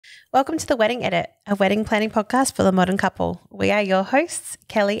Welcome to The Wedding Edit, a wedding planning podcast for the modern couple. We are your hosts,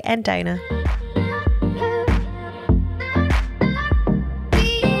 Kelly and Dana.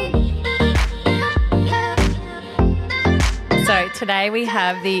 So today we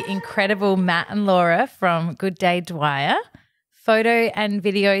have the incredible Matt and Laura from Good Day Dwyer, photo and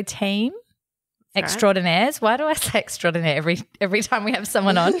video team. Extraordinaires. Why do I say extraordinaire every time we have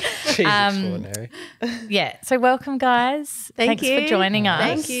someone on? She's extraordinary. Yeah. So welcome, guys. Thanks for joining us.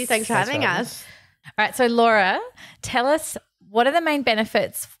 Thank you. Thanks for having us. All right. So Laura, tell us, what are the main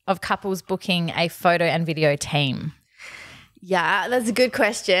benefits of couples booking a photo and video team? Yeah, that's a good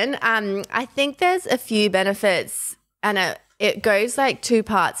question. I think there's a few benefits, and it goes like two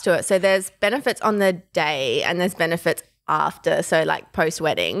parts to it. So there's benefits on the day and there's benefits after, so like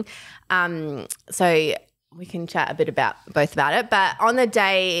post-wedding. So we can chat a bit about both about it. But on the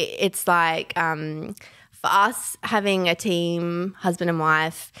day, it's like for us having a team, husband and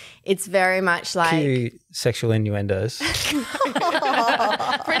wife, it's very much like Cue sexual innuendos.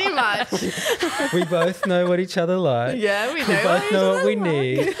 pretty much. We both know what each other like. Yeah, we We both know what we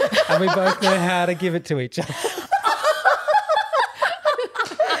need, and we both know how to give it to each other.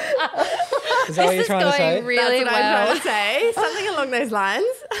 Is that what you're trying to say? Really That's what I'm trying to say. Something along those lines.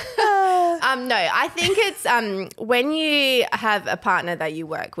 No, I think it's when you have a partner that you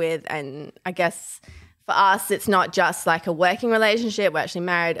work with, and I guess for us it's not just like a working relationship, we're actually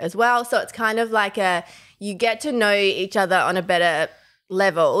married as well. So it's kind of like you get to know each other on a better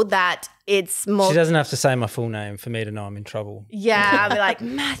level, that it's more. She doesn't have to say my full name for me to know I'm in trouble. Yeah, I'll be like,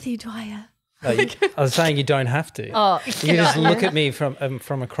 Matthew Dwyer. I was saying you don't have to. Oh, you can just look at me from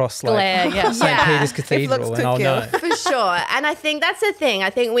across like Glare, yeah. St. Yeah. Peter's Cathedral and I'll know. For sure. And I think that's the thing.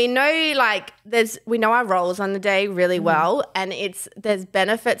 I think we know we know our roles on the day really well, and there's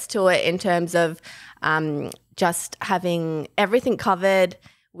benefits to it in terms of just having everything covered.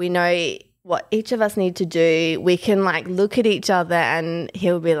 We know what each of us need to do. We can like look at each other and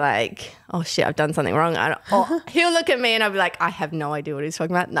he'll be like, oh shit, I've done something wrong. He'll look at me and I'll be like, I have no idea what he's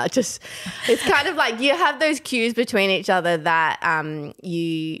talking about. No, it's kind of like you have those cues between each other that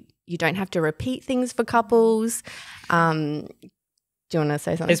you don't have to repeat things for couples. Do you want to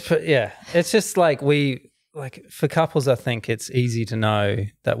say something? It's just like for couples, I think it's easy to know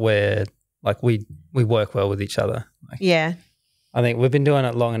that we work well with each other. Yeah. I think we've been doing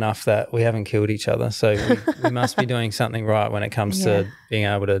it long enough that we haven't killed each other. So we must be doing something right when it comes to being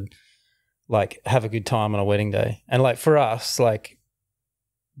able to like have a good time on a wedding day. And like for us, like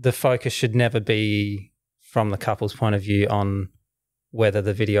the focus should never be from the couple's point of view on whether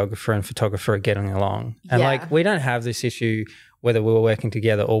the videographer and photographer are getting along. And like we don't have this issue whether we were working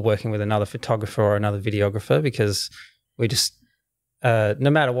together or working with another photographer or another videographer, because we just no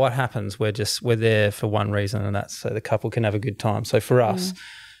matter what happens, we're there for one reason, and that's so the couple can have a good time. So for us,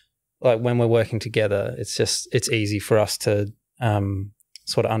 like when we're working together, it's easy for us to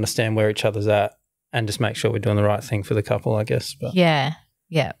sort of understand where each other's at and just make sure we're doing the right thing for the couple, I guess. But Yeah.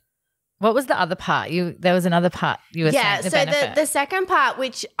 What was the other part? There was another part you were saying. So the second part,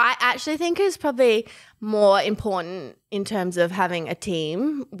 which I actually think is probably more important in terms of having a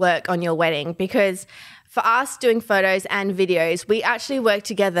team work on your wedding, because for us doing photos and videos, we actually work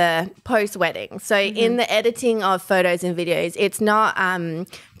together post-wedding. So in the editing of photos and videos, it's not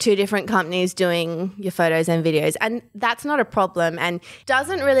two different companies doing your photos and videos, and that's not a problem. And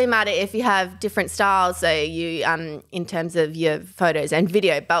doesn't really matter if you have different styles, so you in terms of your photos and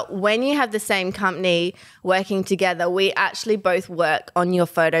video. But when you have the same company working together, we actually both work on your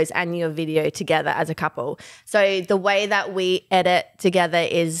photos and your video together as a couple. So the way that we edit together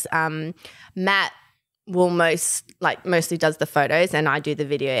is Matt will mostly does the photos and I do the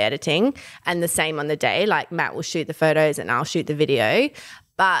video editing, and the same on the day. Like Matt will shoot the photos and I'll shoot the video.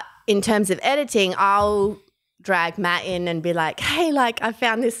 But in terms of editing, I'll drag Matt in and be like, hey, like I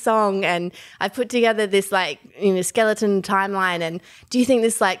found this song and I put together this skeleton timeline, and do you think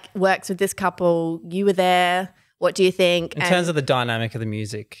this like works with this couple? You were there. What do you think? In terms of the dynamic of the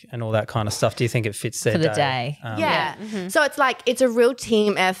music and all that kind of stuff, do you think it fits their for the day? So it's like it's a real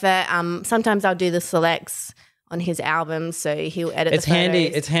team effort. Sometimes I'll do the selects on his albums, so he'll edit the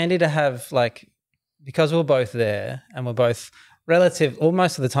photos. It's handy to have, like, because we're both there and we're both most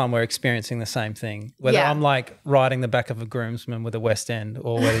of the time we're experiencing the same thing. Whether I'm like riding the back of a groomsman with a West End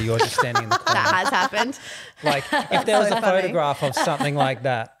or whether you're just standing in the corner. That has happened. Like if there was a photograph of something like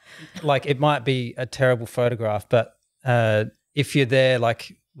that, like it might be a terrible photograph, but if you're there,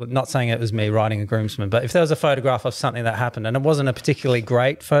 like, not saying it was me riding a groomsman, but if there was a photograph of something that happened and it wasn't a particularly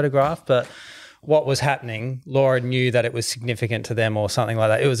great photograph, but what was happening, Laura knew that it was significant to them or something like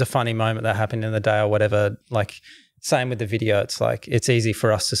that. It was a funny moment that happened in the day or whatever. Like same with the video. It's like it's easy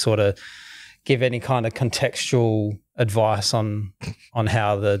for us to sort of give any kind of contextual advice on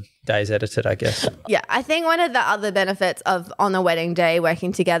how the day's edited, I guess. Yeah, I think one of the other benefits of on a wedding day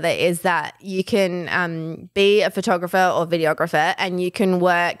working together is that you can be a photographer or videographer, and you can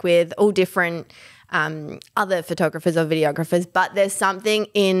work with all different other photographers or videographers, but there's something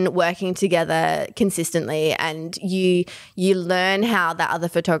in working together consistently, and you learn how that other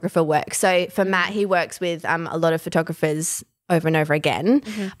photographer works. So for Matt, he works with a lot of photographers over and over again,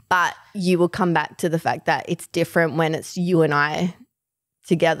 but you will come back to the fact that it's different when it's you and I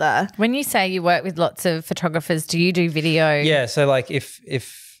together. When you say you work with lots of photographers, do you do video? Yeah, so like if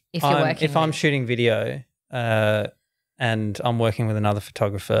I'm shooting video and I'm working with another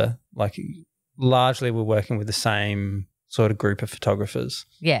photographer, like largely we're working with the same sort of group of photographers.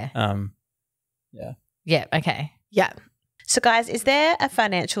 Yeah. Yeah, okay. Yeah. So guys, is there a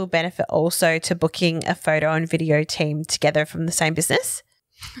financial benefit also to booking a photo and video team together from the same business?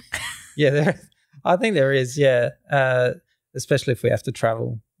 Yeah, I think there is, yeah, especially if we have to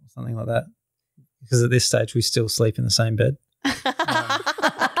travel or something like that, because at this stage we still sleep in the same bed.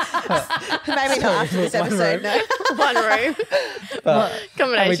 Maybe not after this episode, no. One room. But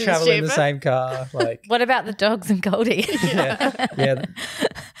Combination we travel in the same car. Like, What about the dogs and Goldie? yeah,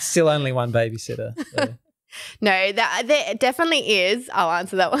 still only one babysitter. So. No, there definitely is. I'll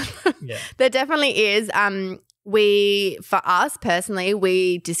answer that one. Yeah. There definitely is. For us personally,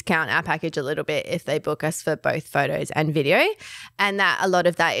 we discount our package a little bit if they book us for both photos and video, and that a lot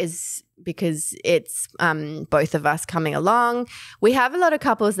of that is because it's both of us coming along. We have a lot of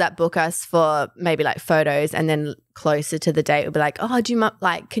couples that book us for maybe like photos, and then closer to the date we'll be like, oh,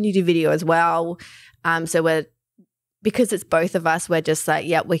 can you do video as well? Because it's both of us, we're just like,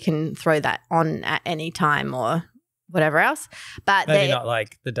 yeah, we can throw that on at any time or whatever else. But maybe not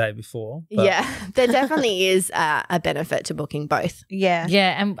like the day before. But. Yeah, there definitely is a benefit to booking both. Yeah.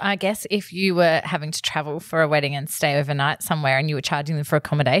 Yeah, and I guess if you were having to travel for a wedding and stay overnight somewhere and you were charging them for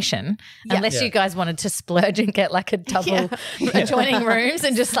accommodation, unless you guys wanted to splurge and get like a double adjoining rooms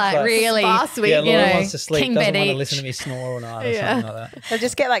and just like really Spa suite. Yeah, Laura wants to sleep, king doesn't bed want to each. listen to me snore all night or something like that. They'll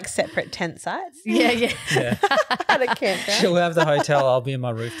just get like separate tent sites. Yeah. Yeah. At a campground. She'll have the hotel, I'll be in my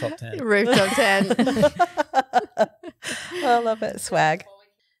rooftop tent. Rooftop tent. I love it. Swag.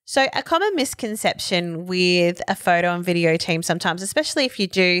 So a common misconception with a photo and video team sometimes, especially if you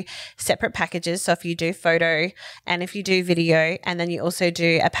do separate packages, so if you do photo and if you do video and then you also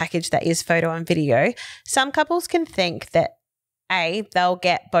do a package that is photo and video, some couples can think that A, they'll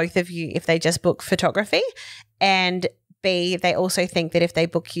get both of you if they just book photography, and B, they also think that if they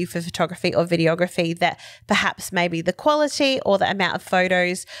book you for photography or videography that perhaps maybe the quality or the amount of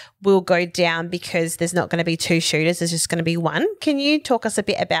photos will go down because there's not going to be two shooters, there's just going to be one. Can you talk us a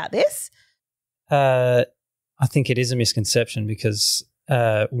bit about this? I think it is a misconception because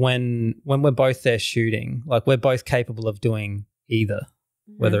when we're both there shooting, like we're both capable of doing either,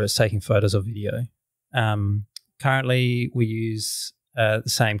 whether it's taking photos or video. Currently we use the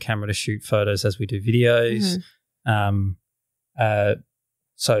same camera to shoot photos as we do videos.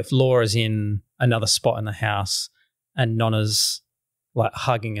 So if Laura's in another spot in the house and Nonna's like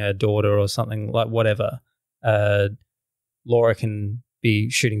hugging her daughter or something, like whatever, Laura can be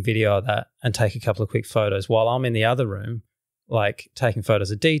shooting video of that and take a couple of quick photos while I'm in the other room, like taking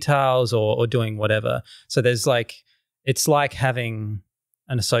photos of details or doing whatever. So there's like, it's like having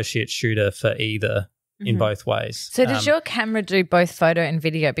an associate shooter for either in both ways. So does your camera do both photo and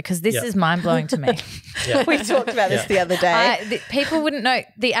video? Because this is mind-blowing to me. We talked about this the other day. People wouldn't know.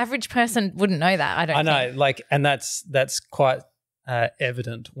 The average person wouldn't know that, I don't think. Like, and that's quite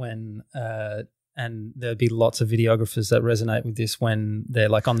evident when and there'd be lots of videographers that resonate with this when they're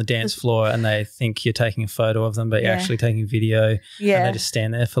like on the dance floor and they think you're taking a photo of them, but you're actually taking video. And they just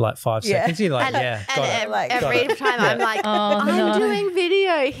stand there for like 5 seconds. You're like, every time I'm like, I'm doing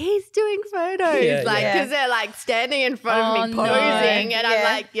video, he's doing photos. Because they're like standing in front of me posing and I'm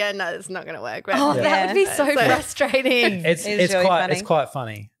like, no, it's not going to work. But that would be so frustrating. It's really quite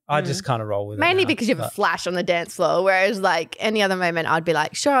funny. I just kind of roll with it. Mainly because you have a flash on the dance floor, whereas like any other moment I'd be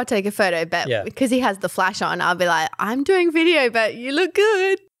like, sure, I'll take a photo. But because he has the flash on, I'll be like, I'm doing video, but you look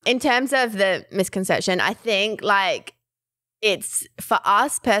good. In terms of the misconception, I think like it's for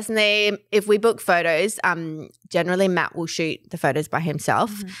us personally, if we book photos, generally Matt will shoot the photos by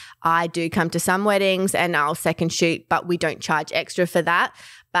himself. I do come to some weddings and I'll second shoot, but we don't charge extra for that.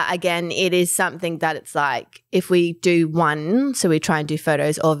 But again, it is something that it's like if we do one, so we try and do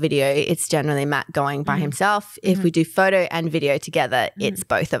photos or video, it's generally Matt going by himself. If we do photo and video together, it's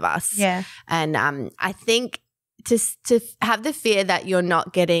both of us. Yeah. And I think to have the fear that you're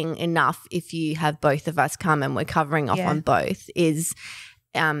not getting enough if you have both of us come and we're covering off on both is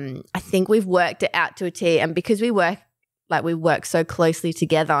I think we've worked it out to a T, and because we work so closely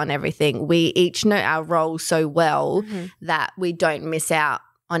together on everything, we each know our roles so well that we don't miss out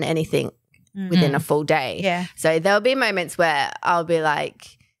on anything within a full day. Yeah. So there'll be moments where I'll be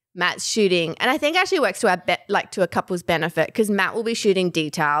like, Matt's shooting, and I think actually works to our to a couple's benefit, because Matt will be shooting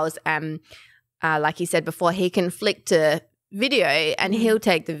details and like he said before, he can flick to video and he'll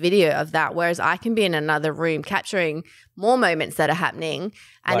take the video of that, whereas I can be in another room capturing more moments that are happening.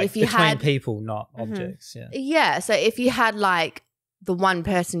 And like if you between had people, not objects. so if you had like the one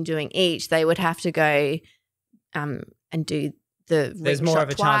person doing each, they would have to go and do there's more of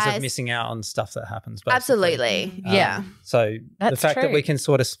a chance of missing out on stuff that happens. Basically. Absolutely. Yeah. So That's the fact true. that we can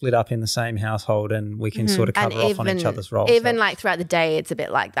sort of split up in the same household and we can sort of cover off on each other's roles. Even like throughout the day, it's a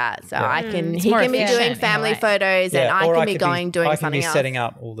bit like that. So he can be efficient doing family in a way. photos and I can be doing I something can be else. setting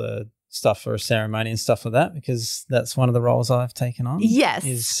up all the stuff for a ceremony and stuff like that, because that's one of the roles I've taken on. Yes.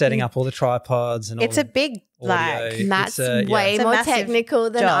 Is setting up all the tripods and It's all a big audio. Matt's It's way It's a more massive technical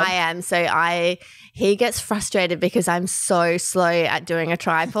than job. I am. So he gets frustrated because I'm so slow at doing a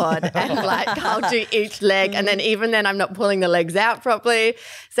tripod and like I'll do each leg and then even then I'm not pulling the legs out properly.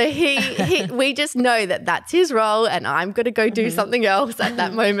 So we just know that that's his role and I'm going to go do something else at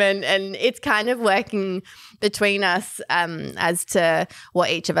that moment, and it's kind of working between us as to what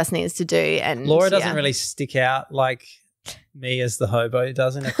each of us needs to do. And Laura doesn't really stick out like me as the hobo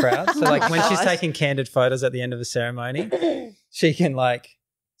does in a crowd. So like when she's taking candid photos at the end of a ceremony, she can like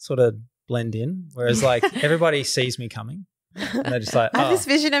sort of blend in, whereas like everybody sees me coming and they're just like, I have this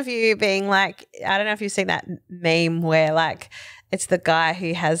vision of you being like, I don't know if you've seen that meme where like it's the guy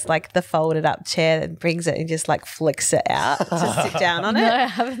who has like the folded up chair and brings it and just like flicks it out to sit down on it. No, I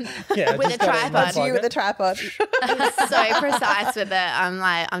haven't. yeah, with just a got it in my tripod. That's you with the tripod. He's so precise with it. I'm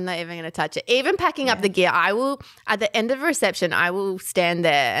like, I'm not even going to touch it. Even packing up the gear, I will, at the end of a reception, I will stand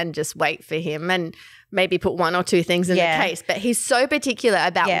there and just wait for him and maybe put one or two things in the case. But he's so particular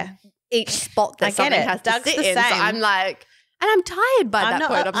about each spot that something has to sit in. So I'm like, and I'm tired by that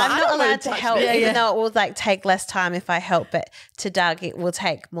point. I'm not allowed to help, even though it will like take less time if I help. But to Doug, it will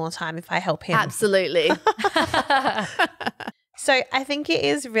take more time if I help him. Absolutely. So I think it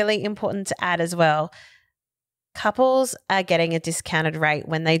is really important to add as well, couples are getting a discounted rate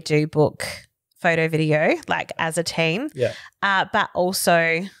when they do book photo video, like as a team. Yeah. But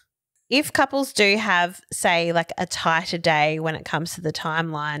also if couples do have, say, like a tighter day when it comes to the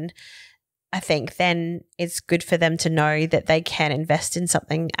timeline, I think then it's good for them to know that they can invest in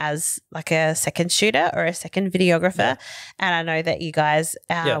something as like a second shooter or a second videographer. Yeah. And I know that you guys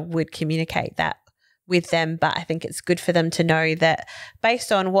would communicate that with them, but I think it's good for them to know that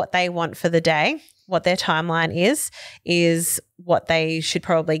based on what they want for the day, what their timeline is what they should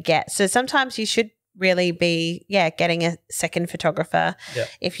probably get. So sometimes you should really be, getting a second photographer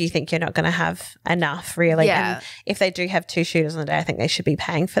if you think you're not going to have enough, really. Yeah. And if they do have two shooters on the day, I think they should be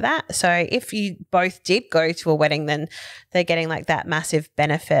paying for that. So if you both did go to a wedding, then they're getting like that massive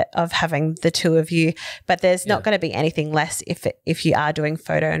benefit of having the two of you. But there's not going to be anything less if you are doing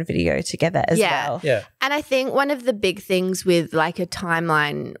photo and video together as well. Yeah. And I think one of the big things with like a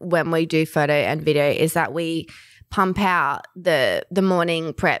timeline when we do photo and video is that we pump out the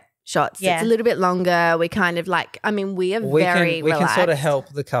morning prep shots. Yeah. It's a little bit longer. We kind of like, I mean, we are very we relaxed. can sort of help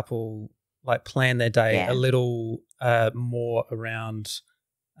the couple like plan their day a little more around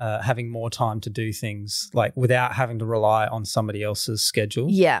having more time to do things like without having to rely on somebody else's schedule.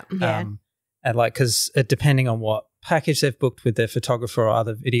 Yeah. And like, because depending on what package they've booked with their photographer or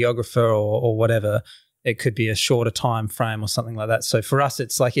other videographer or whatever, it could be a shorter time frame or something like that. So for us,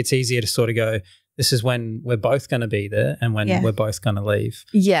 it's like it's easier to sort of go, this is when we're both going to be there and when we're both going to leave.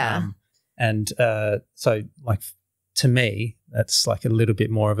 Yeah. So like to me, that's like a little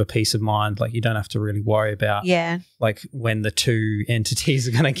bit more of a peace of mind. Like you don't have to really worry about like when the two entities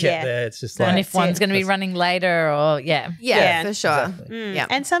are going to get there. It's just like. And if one's going to be running later or Yeah, for sure. Exactly. Yeah.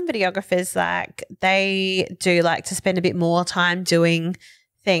 And some videographers, like they do like to spend a bit more time doing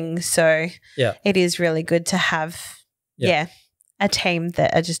things. So it is really good to have, a team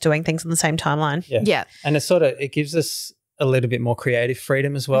that are just doing things on the same timeline. Yeah. And it gives us a little bit more creative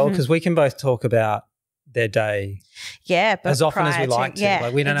freedom as well, because we can both talk about their day but as often as we like to.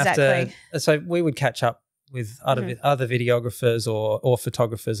 Like we don't have to. So we would catch up with other videographers or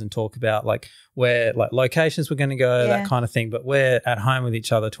photographers and talk about like where like locations we're going to go, that kind of thing. But we're at home with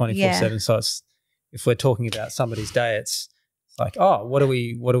each other 24/7. So it's, if we're talking about somebody's day, it's like, oh, what do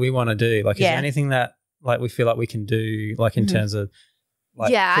we want to do? Like, is there anything that like we feel like we can do like in terms of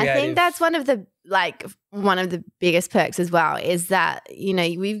Like I creative. think that's one of the biggest perks as well is that, you know,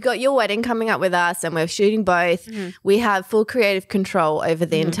 we've got your wedding coming up with us and we're shooting both. We have full creative control over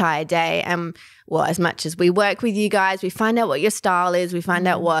the entire day. And well, as much as we work with you guys, we find out what your style is. We find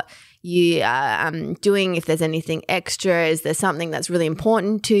out what you are doing, if there's anything extra, is there something that's really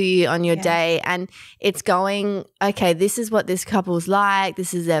important to you on your day, and it's going, okay, this is what this couple's like,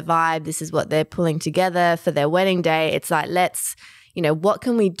 this is their vibe, this is what they're pulling together for their wedding day. It's like, let's, you know, what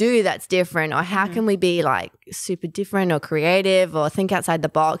can we do that's different, or how can we be like super different or creative or think outside the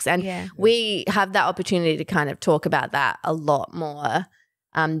box? And we have that opportunity to kind of talk about that a lot more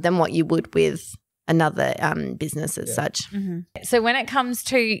than what you would with another business as such. So when it comes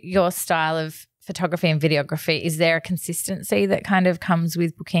to your style of photography and videography, is there a consistency that kind of comes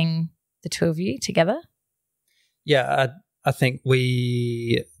with booking the two of you together? Yeah, I think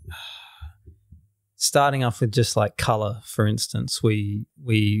we, starting off with just like color, for instance, we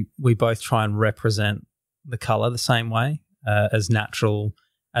both try and represent the color the same way, as natural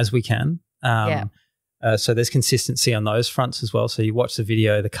as we can. So there's consistency on those fronts as well. So you watch the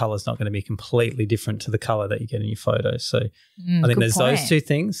video, the color's not going to be completely different to the color that you get in your photos. So I think there's those two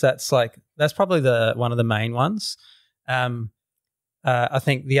things. That's probably one of the main ones. I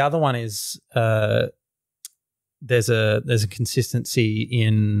think the other one is there's a consistency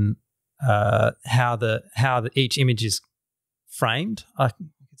in how each image is framed. I could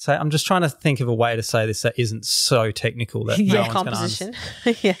say, I'm just trying to think of a way to say this that isn't so technical that no one's composition.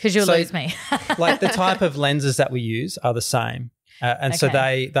 Because you'll lose me. Like the type of lenses that we use are the same, and so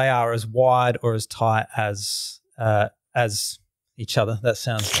they are as wide or as tight as each other. That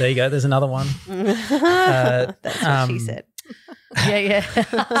sounds. There you go. There's another one. That's what she said.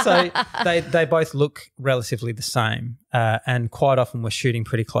 So they both look relatively the same, and quite often we're shooting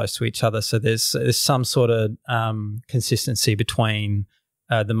pretty close to each other. So there's some sort of consistency between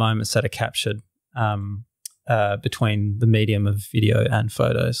the moments that are captured between the medium of video and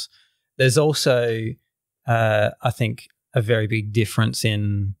photos. There's also, I think, a very big difference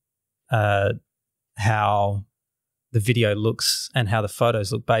in how the video looks and how the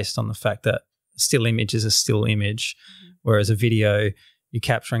photos look based on the fact that still image is a still image, whereas a video, you're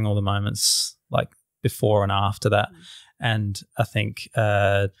capturing all the moments like before and after that. And I think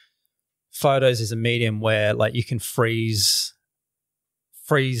photos is a medium where like you can freeze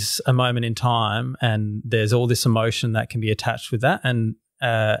a moment in time, and there's all this emotion that can be attached with that, and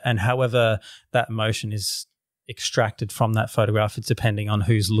however that emotion is extracted from that photograph, it's depending on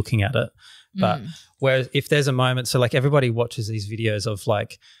who's looking at it. But whereas if there's a moment, so like everybody watches these videos of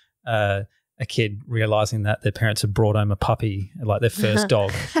like a kid realizing that their parents have brought home a puppy, like their first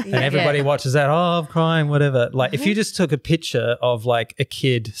dog, and everybody watches that, oh, I'm crying, whatever. Like if you just took a picture of like a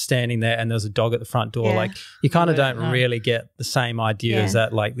kid standing there and there's a dog at the front door, like you kind of don't really get the same idea as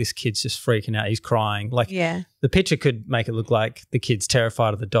that, like this kid's just freaking out, he's crying. Like the picture could make it look like the kid's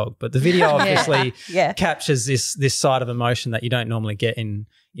terrified of the dog, but the video obviously captures this side of emotion that you don't normally get in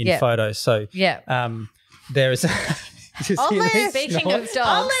photos. So there is Olive, speaking of dogs.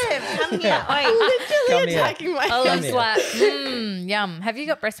 Olive, come here. Literally attacking my Olive's like, yum. Have you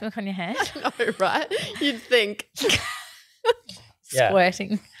got breast milk on your hand? No, right? You'd think.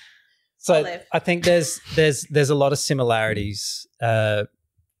 Squirting. So Olive. I think there's a lot of similarities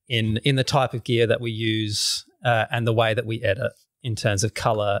in the type of gear that we use and the way that we edit in terms of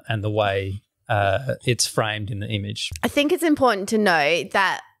color and the way it's framed in the image. I think it's important to note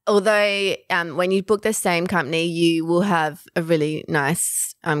that although when you book the same company, you will have a really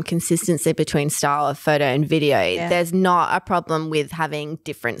nice consistency between style of photo and video. There's not a problem with having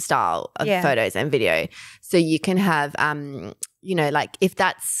different style of photos and video. So you can have, you know, like if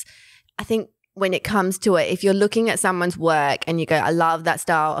that's, I think when it comes to it, if you're looking at someone's work and you go, I love that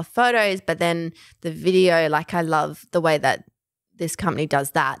style of photos, but then the video, like I love the way that this company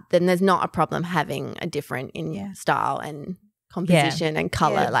does that, then there's not a problem having a different in style and composition and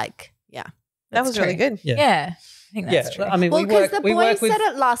color. Like, that was really good. I think that's true. I mean, well, because the boys said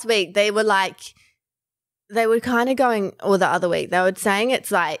it last week. They were like, they were kind of going, or the other week, they were saying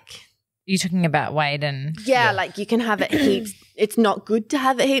it's like, you're talking about Wade and like you can have it heaps. It's not good to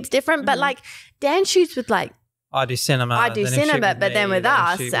have it heaps different, but like Dan shoots with like I do cinema, but then with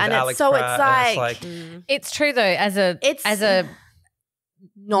us, and it's so it's like it's true though. As a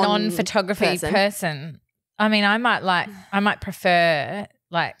non-photography person, I mean, I might prefer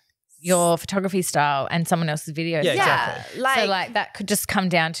like your photography style and someone else's video. Yeah, exactly. Like, so like that could just come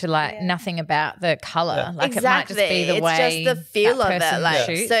down to like nothing about the color. Like exactly. It might just be the way it's just the feel of it. Like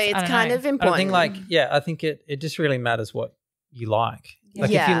shoots. so, it's kind of important. I think it just really matters what you like.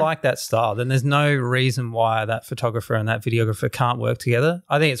 Like if you like that style, then there's no reason why that photographer and that videographer can't work together.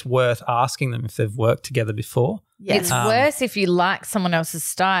 I think it's worth asking them if they've worked together before. Yeah. It's worse if you like someone else's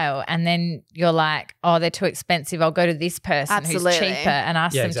style and then you're like, oh, they're too expensive. I'll go to this person who's cheaper and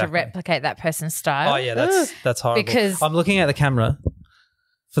ask them to replicate that person's style. Oh, yeah, that's horrible. Because I'm looking at the camera.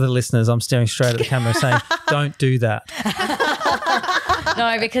 For the listeners, I'm staring straight at the camera saying, don't do that.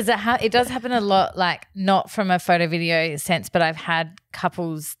 No, because it does happen a lot, like not from a photo video sense, but I've had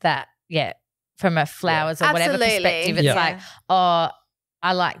couples that, from a flowers or whatever perspective, it's like, oh,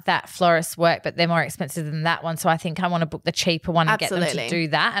 I like that florist work, but they're more expensive than that one. So I think I want to book the cheaper one and get them to do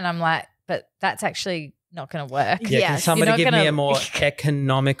that. And I'm like, but that's actually not going to work. Yeah, can somebody give me a more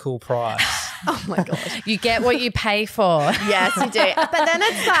economical price? Oh, my God. You get what you pay for. Yes, you do. But then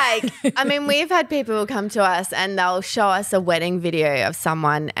it's like, I mean, we've had people come to us and they'll show us a wedding video of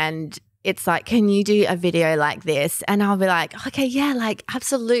someone and it's like, can you do a video like this? And I'll be like, okay, yeah, like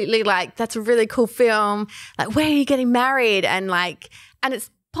absolutely. Like that's a really cool film. Like where are you getting married? And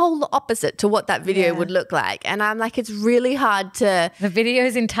it's polar opposite to what that video would look like. And I'm like, it's really hard to. The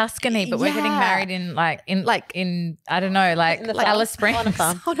video's in Tuscany, but we're getting married in I don't know, like Alice Springs. On a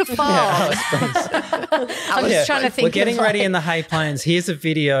farm. On a farm. Alice Springs. I'm just trying to think. We're getting ready in the Hay Plains. Here's a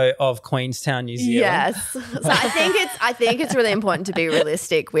video of Queenstown, New Zealand. Yes. So I think it's really important to be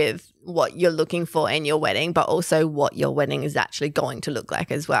realistic with what you're looking for in your wedding, but also what your wedding is actually going to look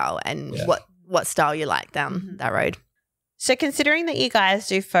like as well, and what style you like down that road. So considering that you guys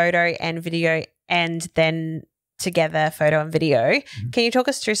do photo and video and then together photo and video, can you talk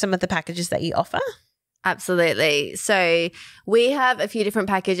us through some of the packages that you offer? Absolutely. So we have a few different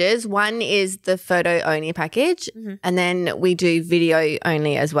packages. One is the photo only package, and then we do video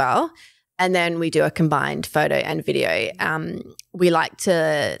only as well. And then we do a combined photo and video. We like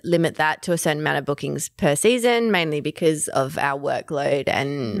to limit that to a certain amount of bookings per season, mainly because of our workload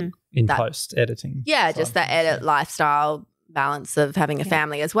and in post editing. Yeah, just that edit lifestyle balance of having a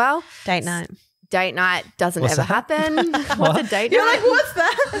family as well. Date night. Date night doesn't ever happen. What's a date night? You're like, what's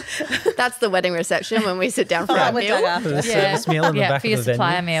that? That's the wedding reception when we sit down for our meal. The service meal in the back for of your the venue.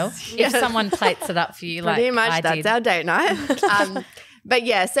 supplier meal. If someone plates it up for you, like pretty much I that's did. our date night. But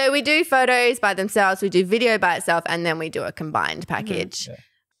yeah, so we do photos by themselves, we do video by itself, and then we do a combined package.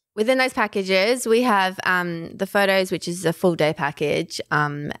 Within those packages, we have the photos, which is a full day package,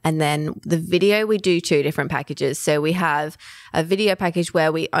 and then the video, we do two different packages. So we have a video package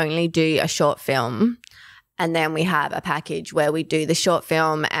where we only do a short film, and then we have a package where we do the short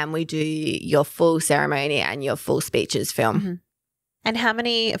film and we do your full ceremony and your full speeches film. And how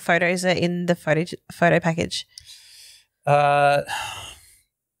many photos are in the photo package? I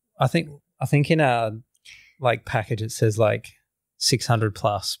think in our package it says 600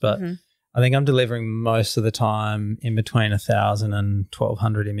 plus, but I think I'm delivering most of the time in between 1,000 and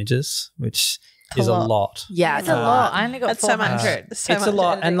 1,200 images, which is a lot. Yeah, it's a lot. I only got 400. It's a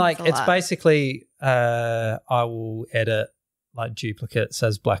lot, and it's basically I will edit duplicates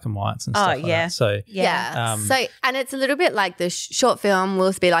as black and whites and stuff like that. So and it's a little bit like the short film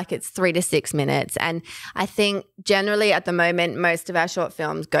will be it's 3 to 6 minutes, and I think generally at the moment most of our short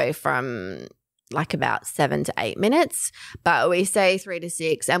films go from about 7 to 8 minutes, but we say 3 to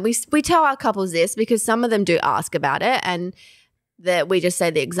 6, and we tell our couples this because some of them do ask about it, and that we just say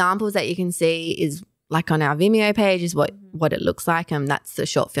the examples that you can see is on our Vimeo page is what it looks like, and that's the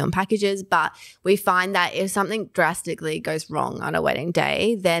short film packages. But we find that if something drastically goes wrong on a wedding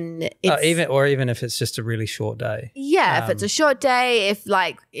day, then it's even if it's just a really short day. Yeah, if it's a short day, if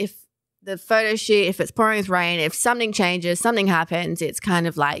the photo shoot, if it's pouring with rain, if something changes, something happens, it's kind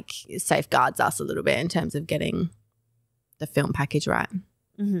of it safeguards us a little bit in terms of getting the film package right.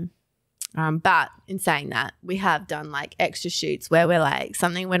 But in saying that, we have done extra shoots where we're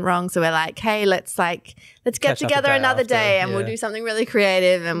something went wrong, so we're hey, let's get together another day and we'll do something really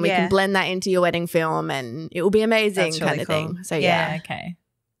creative, and we can blend that into your wedding film, and it will be amazing. That's kind of cool thing. So okay.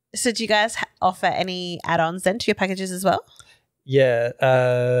 So do you guys offer any add-ons then to your packages as well? Yeah,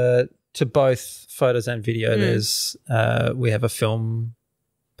 to both photos and video, there's we have a film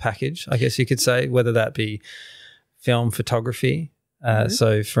package, I guess you could say, whether that be film photography.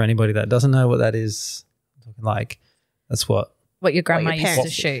 So for anybody that doesn't know what that is, that's what your grandma used to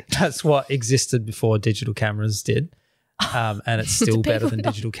shoot. That's what existed before digital cameras did, and it's still better than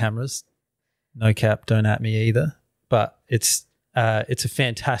digital cameras. No cap, don't at me either. But it's a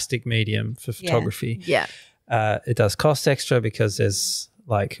fantastic medium for photography. Yeah. It does cost extra because there's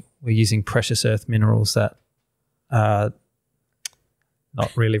we're using precious earth minerals that are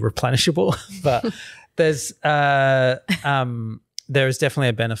not really replenishable, but there's there is definitely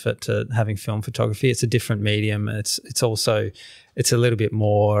a benefit to having film photography. It's a different medium. It's also a little bit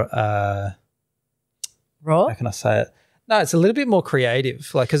more raw. How can I say it? No, it's a little bit more creative.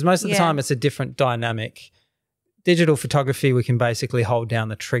 Like, because most of the time it's a different dynamic. Digital photography, we can basically hold down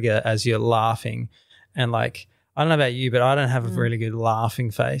the trigger as you're laughing, and like, I don't know about you, but I don't have a really good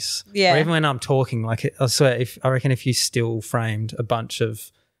laughing face. Yeah. Or even when I'm talking, like, I swear, I reckon if you still framed a bunch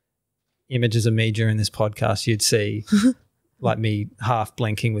of images of me during this podcast, you'd see like me half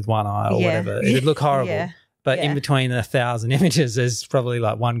blinking with one eye or whatever. It'd look horrible. Yeah. But in between 1,000 images, there's probably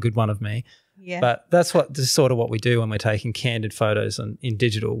like one good one of me. Yeah. But that's sort of what we do when we're taking candid photos in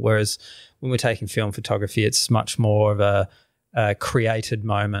digital, whereas when we're taking film photography, it's much more of a created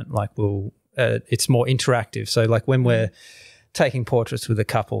moment. Like it's more interactive. So like when we're taking portraits with a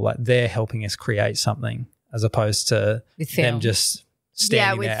couple, like they're helping us create something as opposed to them just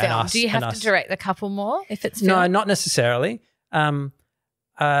standing there and us. Do you have to direct the couple more if it's film? No, not necessarily.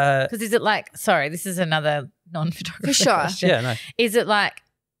 Because is it like, sorry, this is another non-photography question. Yeah, no. Is it like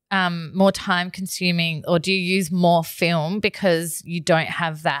more time consuming, or do you use more film because you don't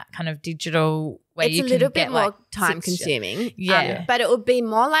have that kind of digital where you can get it's a little bit more time consuming. Yeah. But it would be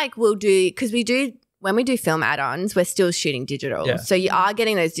more like because when we do film add-ons, we're still shooting digital. Yeah. So you are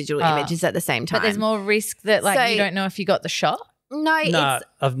getting those digital images at the same time. But there's more risk that you don't know if you got the shot? No,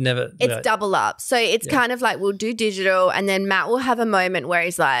 I've never. It's double up. So it's kind of like we'll do digital, and then Matt will have a moment where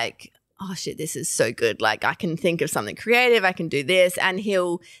he's like, oh shit, this is so good. Like, I can think of something creative. I can do this. And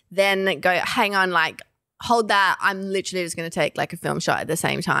he'll then go, hang on, like, hold that. I'm literally just going to take like a film shot at the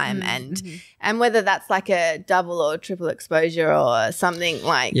same time. And whether that's like a double or triple exposure or something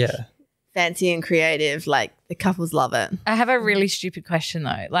like fancy and creative, like the couples love it. I have a really stupid question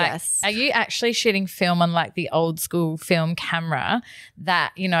though. Like, are you actually shooting film on like the old school film camera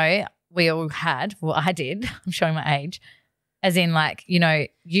that, you know, we all had? Well, I did. I'm showing my age. As in, like, you know,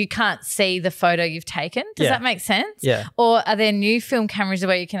 you can't see the photo you've taken. Does that make sense? Yeah. Or are there new film cameras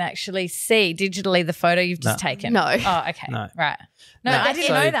where you can actually see digitally the photo you've just taken? No. Oh, okay. No. Right. No, I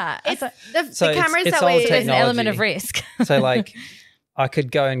didn't know that. It's the cameras it's that we use. There's an element of risk. So, like, I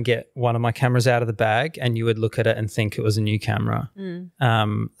could go and get one of my cameras out of the bag and you would look at it and think it was a new camera.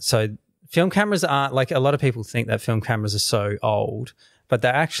 So film cameras aren't, like, a lot of people think that film cameras are so old, but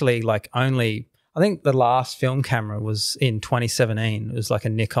they're actually like only – I think the last film camera was in 2017. It was like a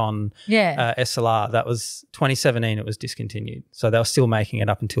Nikon SLR. That was 2017. It was discontinued. So they were still making it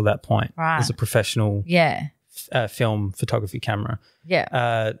up until that point as a professional film photography camera.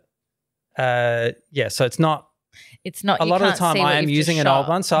 Yeah. So it's not a lot of the time I am using an old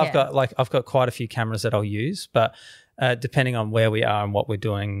one. So I've got quite a few cameras that I'll use, but depending on where we are and what we're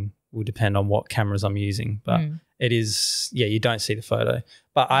doing will depend on what cameras I'm using. But it is, you don't see the photo.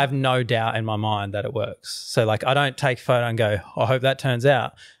 But I have no doubt in my mind that it works. So, like, I don't take a photo and go, I hope that turns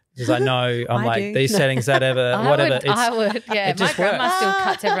out. Because I know I'm like, these settings, whatever. I would, yeah. My grandma still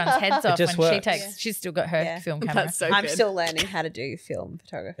cuts everyone's heads off when she's still got her film camera. That's so I'm good. still learning how to do film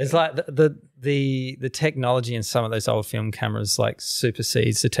photography. It's like the technology in some of those old film cameras like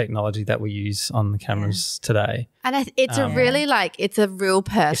supersedes the technology that we use on the cameras today. And it's a really it's a real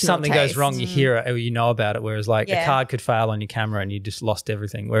personal If something taste. goes wrong, you hear it or you know about it, whereas like a card could fail on your camera and you just lost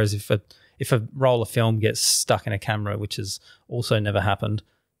everything. Whereas if a roll of film gets stuck in a camera, which has also never happened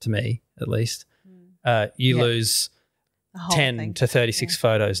to me at least, you lose 10 to 36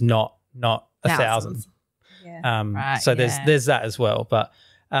 photos, not 1,000. Yeah. So there's that as well. But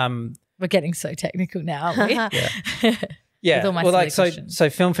we're getting so technical now, aren't we? Yeah. Well, so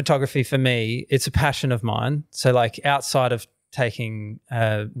film photography for me, it's a passion of mine. So like outside of taking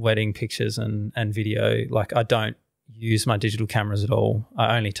wedding pictures and video, like I don't use my digital cameras at all.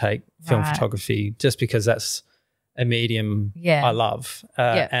 I only take film photography just because that's a medium I love.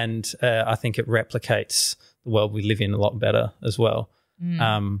 And I think it replicates the world we live in a lot better as well.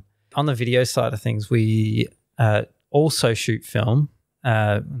 On the video side of things, we also shoot film.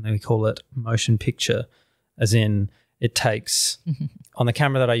 And we call it motion picture, as in it takes on the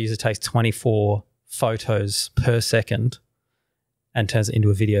camera that I use, it takes 24 photos per second and turns it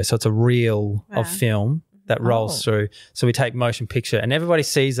into a video. So it's a reel of film that rolls through. So we take motion picture and everybody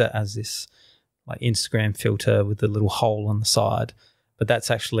sees it as this like Instagram filter with the little hole on the side, but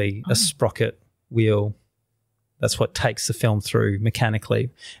that's actually a sprocket wheel. That's what takes the film through mechanically.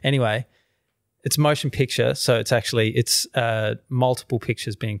 Anyway, it's motion picture, so it's multiple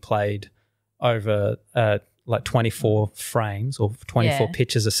pictures being played over like 24 frames or 24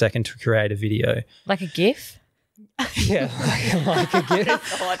 pictures a second to create a video. Like a GIF? Yeah, like a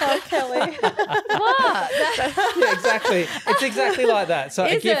GIF. Oh, Kelly. What? Yeah, exactly. It's exactly like that. So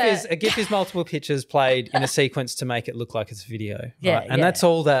Is a GIF is multiple pictures played in a sequence to make it look like it's a video. Yeah, right? And yeah. that's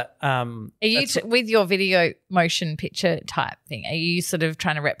all that. Are you with your video motion picture type thing? Are you sort of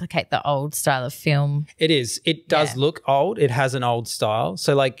trying to replicate the old style of film? It is. It does look old. It has an old style.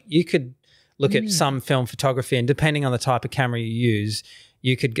 So like you could look at some film photography, and depending on the type of camera you use,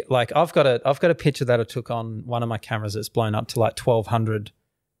 you could get, like I've got a picture that I took on one of my cameras that's blown up to like 1200,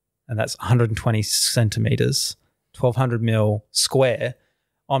 and that's 120 centimeters, 1200 mil square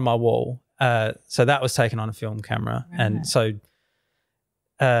on my wall. So that was taken on a film camera, and so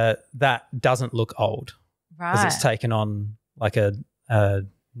that doesn't look old because it's taken on like a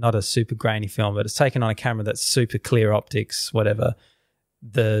not a super grainy film, but it's taken on a camera that's super clear optics, whatever.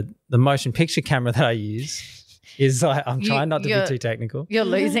 The motion picture camera that I use is I'm trying not to be too technical. You're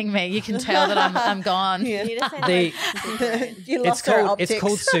losing me. You can tell that I'm gone. Yeah. You lost our optics. It's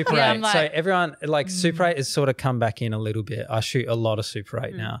called Super 8. Yeah, I'm like, so everyone Super 8 has sort of come back in a little bit. I shoot a lot of Super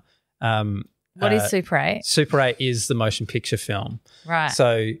 8 now. What is Super 8? Super 8 is the motion picture film. Right.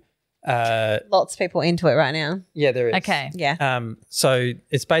 So Lots of people into it right now. yeah, there is. Okay. Yeah. So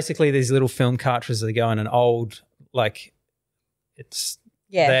it's basically these little film cartridges that go in an old, like it's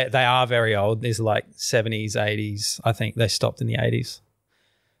Yeah. they are very old. These are like 70s, 80s. I think they stopped in the 80s.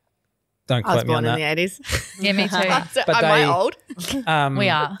 Don't I was quote me on born in that. the 80s. Yeah, me too. But Am I old? We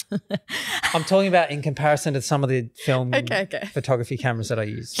are. I'm talking about in comparison to some of the film Okay. photography cameras that I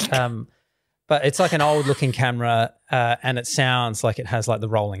use. But it's like an old looking camera and it sounds like it has like the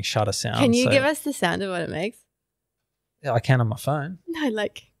rolling shutter sound. Can you So- give us the sound of what it makes? Yeah, I can on my phone. No,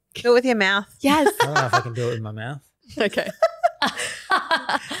 like, Do it with your mouth. yes. I don't know if I can do it with my mouth. Okay.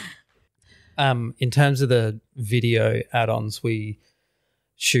 In terms of the video add-ons, we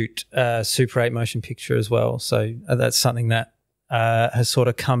shoot Super 8 motion picture as well. So that's something that has sort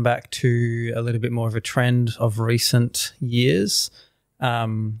of come back to a little bit more of a trend of recent years.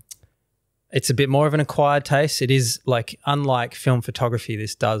 It's a bit more of an acquired taste. It is like, unlike film photography,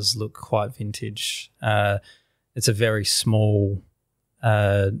 this does look quite vintage. It's a very small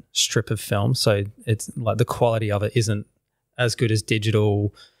strip of film, so it's like the quality of it isn't as good as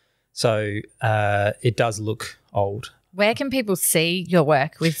digital. So it does look old. Where can people see your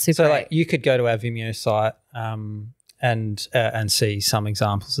work with Super So 8? like you could go to our Vimeo site and see some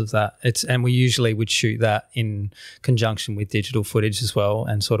examples of that. And we usually would shoot that in conjunction with digital footage as well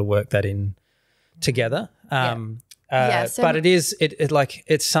and sort of work that in together. But it is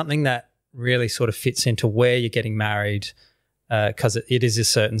it's something that really sort of fits into where you're getting married because it is a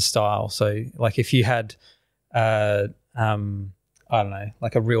certain style. So like if you had I don't know,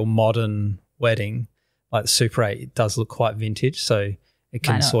 like a real modern wedding, like the Super 8, it does look quite vintage. So it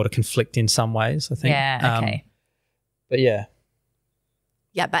can sort of conflict in some ways, I think. Yeah, okay. But yeah.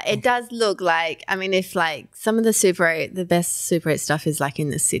 Yeah, but it does look like, I mean, if like some of the Super 8, the best Super 8 stuff is like in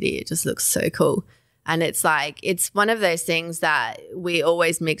the city. It just looks so cool. And it's like, it's one of those things that we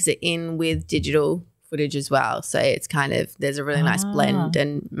always mix it in with digital footage as well. So it's kind of, there's a really nice blend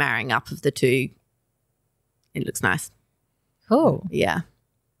and marrying up of the two. It looks nice. Cool. Yeah.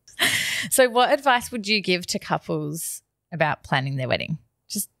 So what advice would you give to couples about planning their wedding?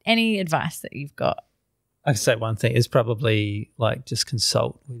 Just any advice that you've got. I'd say one thing is probably like just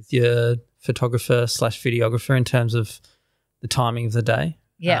consult with your photographer / videographer in terms of the timing of the day.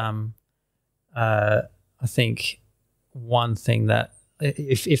 Yeah. I think one thing that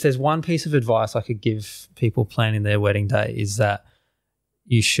if there's one piece of advice I could give people planning their wedding day is that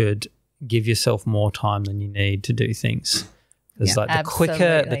you should give yourself more time than you need to do things. Because like the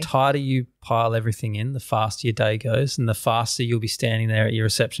quicker, the tighter you pile everything in, the faster your day goes and the faster you'll be standing there at your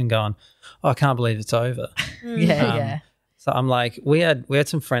reception going, oh, I can't believe it's over. Yeah. So I'm like, we had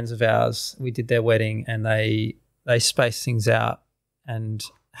some friends of ours, we did their wedding and they spaced things out and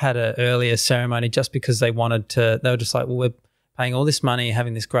had an earlier ceremony just because they wanted to. They were just like, well, we're paying all this money,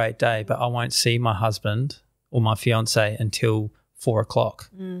 having this great day, but I won't see my husband or my fiance until 4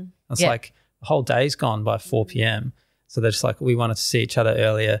 o'clock. It's like the whole day's gone by 4 p.m. So they're just like, we wanted to see each other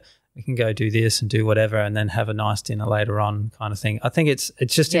earlier. We can go do this and do whatever and then have a nice dinner later on kind of thing. I think it's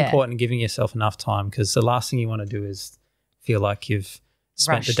just important giving yourself enough time because the last thing you want to do is feel like you've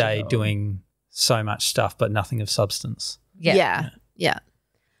spent the day doing so much stuff but nothing of substance. Yeah.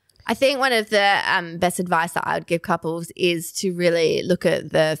 I think one of the best advice that I would give couples is to really look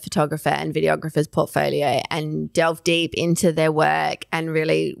at the photographer and videographer's portfolio and delve deep into their work and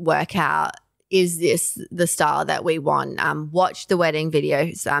really work out, is this the style that we want? Watch the wedding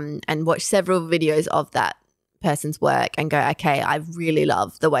videos and watch several videos of that person's work and go, okay, I really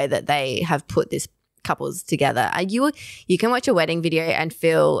love the way that they have put this couples together. You can watch a wedding video and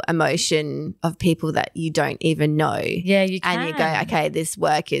feel emotion of people that you don't even know. Yeah, you can. And you go, okay, this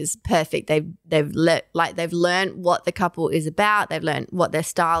work is perfect. They've learned what the couple is about. They've learned what their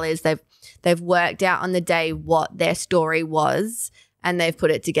style is. They've worked out on the day what their story was, and they've put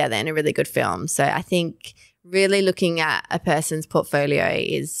it together in a really good film. So I think really looking at a person's portfolio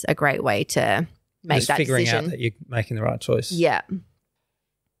is a great way to make just that figuring decision. out that you're making the right choice. Yeah.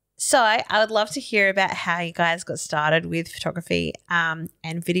 So I would love to hear about how you guys got started with photography and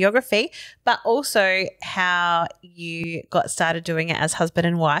videography, but also how you got started doing it as husband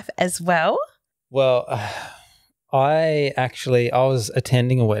and wife as well. Well, I was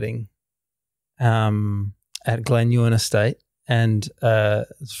attending a wedding at Glen Ewan Estate, and it's a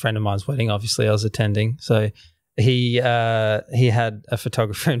friend of mine's wedding, obviously I was attending. So he had a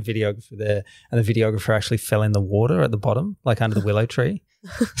photographer and videographer there, and the videographer actually fell in the water at the bottom, like under the willow tree.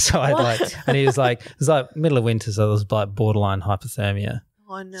 So and he was like, it was like middle of winter, so it was like borderline hypothermia.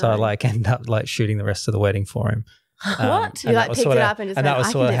 Oh no! So I ended up shooting the rest of the wedding for him. What? You picked it up and just that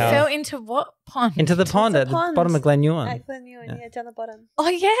was sort of how Fell into what pond? into the pond at the bottom of Glen Ewan. At Glen Ewan, yeah, down the bottom. Oh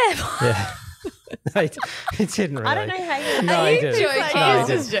yeah. Yeah. No, it didn't really. I don't know how you. No, he didn't. joking? No, he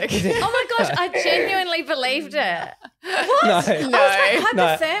Just didn't. joking. Oh my gosh, I genuinely believed it. No.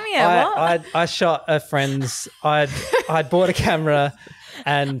 Hypothermia. What? I shot a friend's. I'd bought a camera,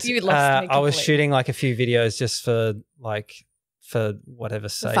 and You lost me I was completely. shooting a few videos just for whatever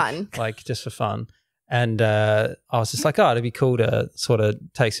sake, fun. just for fun. And I was just like, oh, it'd be cool to sort of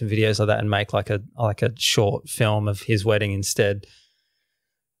take some videos like that and make like a short film of his wedding instead.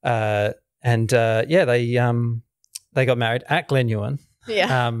 They got married at Glen Ewan.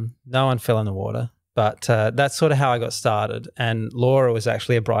 Yeah. No one fell in the water, but that's sort of how I got started. And Laura was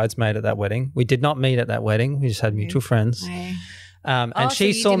actually a bridesmaid at that wedding. We did not meet at that wedding. We just had mutual friends. And Oh, she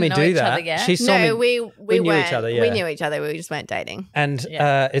so you saw me didn't know do each other that. yet? She saw me. No, we knew weren't. each other, yeah. We knew each other. We just weren't dating. And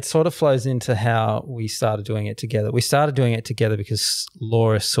Yeah. it sort of flows into how we started doing it together. We started doing it together because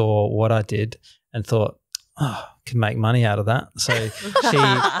Laura saw what I did and thought, oh, I can make money out of that. So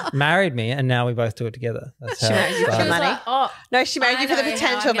she married me, and now we both do it together. That's how She married it you for She started. was money? like, oh, No, she married I you for the know how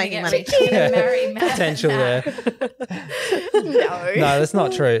potential I'm of making gonna money. get marry Matt Potential and there. Matt. No. No, that's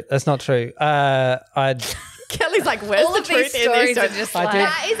not true. That's not true. Kelly's like, where's All the of truth these in stories this? are just I like, did-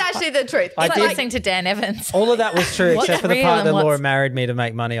 That is actually the truth. it's like did- listening to Dan Evans. all of that was true, What's except for the real part and that Laura what's- married me to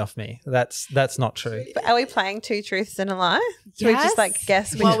make money off me. That's not true. But are we playing two truths and a lie? Do we just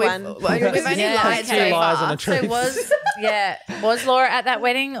guess which Well, one? we've only Yeah, lied okay. so lies far. and a So truth. was Laura at that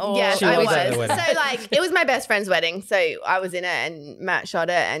wedding? Or Yes, She I was was. at the wedding. So it was my best friend's wedding. So I was in it and Matt shot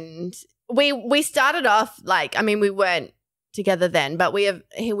it, and we started off we weren't together then, but we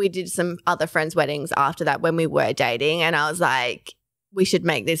did some other friends' weddings after that when we were dating, and I was like, we should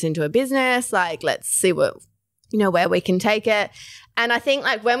make this into a business. Let's see where we can take it. And I think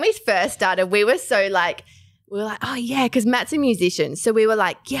when we first started, we were so we were like, oh yeah, because Matt's a musician. So we were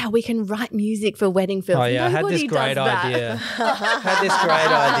like, yeah, we can write music for wedding films. Oh yeah, I had this Nobody great does that. idea. Had this great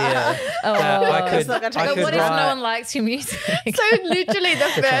idea. Oh, that I could, It's not gonna take I but could what if write- no one likes your music? So literally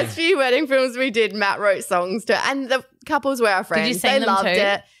the first few wedding films we did, Matt wrote songs to, and the couples were our friends. you sing they them loved too?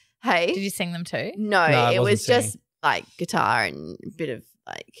 it. Hey, Did you sing them too? no, No, I it wasn't was just guitar and a bit of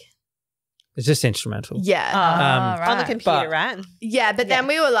It's just instrumental. yeah. Oh, On the right. computer, But- right? Yeah, but then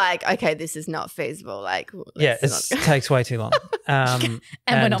we were like, okay, this is not feasible. Yeah, it let's not- takes way too long. And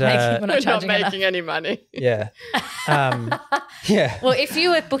we're not uh, we're not charging enough. any money. Yeah. Yeah. Well, if you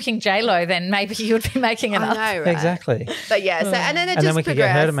were booking J-Lo, then maybe you would be making I enough. know, right? Exactly. But yeah, so and then it And just then we could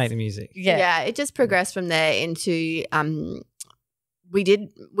progressed. get her to make the music. Yeah. It just progressed from there into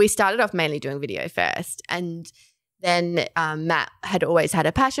we started off mainly doing video first, and then Matt had always had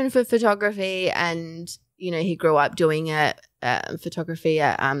a passion for photography, and he grew up doing photography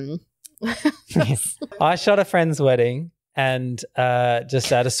at I shot a friend's wedding and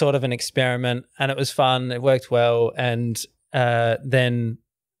just at a sort of an experiment, and it was fun. It worked well. And then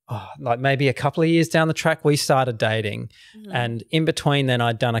maybe a couple of years down the track, we started dating. Mm-hmm. And in between then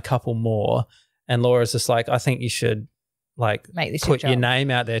I'd done a couple more, and Laura's just like, I think you should Make this put your your job. name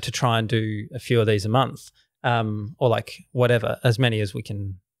out there to try and do a few of these a month, or whatever, as many as we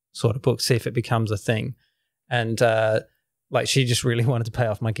can sort of book, see if it becomes a thing. And she just really wanted to pay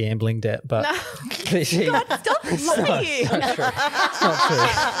off my gambling debt, but she, God, stop lying. It's not true. It's not true.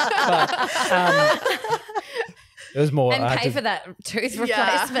 But it was more. And I had pay to- for that tooth Yeah.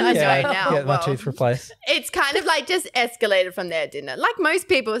 replacement I as know well. now. Get my Well. tooth replaced. It's kind of just escalated from there, didn't it? Like most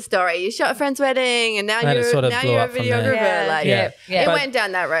people's story, you shot a friend's wedding, and now And it you're sort of blew a up from there. videographer. Yeah. Like Yeah. it But- went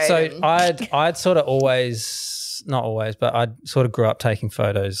down that road. So and- I'd sort of always not always, but I sort of grew up taking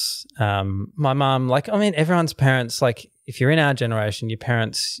photos. My mum, like, I mean, everyone's parents, like if you're in our generation, your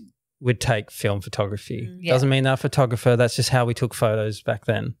parents would take film photography. Doesn't mean they're a photographer. That's just how we took photos back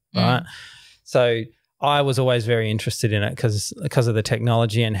then, right? So I was always very interested in it because of the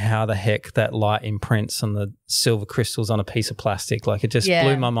technology and how the heck that light imprints on the silver crystals on a piece of plastic. Like it just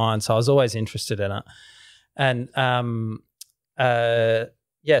blew my mind. So I was always interested in it. And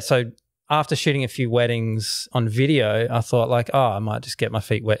so after shooting a few weddings on video, I thought like, I might just get my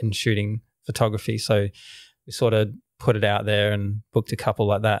feet wet in shooting photography. So we sort of put it out there and booked a couple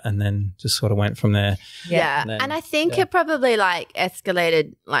like that and then just sort of went from there. Yeah. And I think it probably like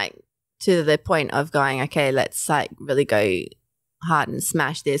escalated like to the point of going, okay, let's like really go hard and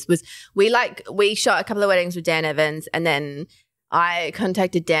smash this. We shot a couple of weddings with Dan Evans and then I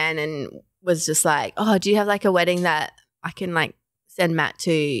contacted Dan and was just like, oh, do you have like a wedding that I can like send Matt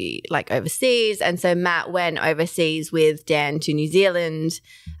to like overseas? And so Matt went overseas with Dan to New Zealand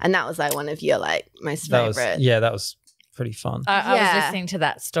and that was like one of your like most favorite. That was pretty fun. I was listening to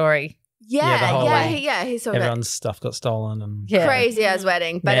that story. He saw everyone's stuff got stolen and crazy as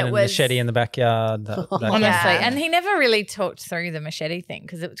wedding, but it was machete in the backyard. Honestly, and he never really talked through the machete thing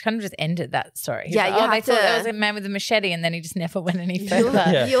because it kind of just ended that story. He's like, they thought it was a man with a machete, and then he just never went any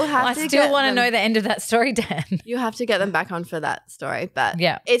further. You'll have I still want to know the end of that story, Dan. You have to get them back on for that story, but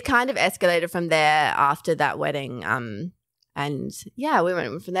it kind of escalated from there after that wedding. And we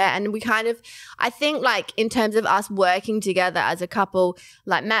went from there and we kind of, I think like in terms of us working together as a couple,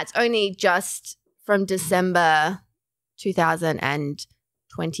 like Matt's only just from December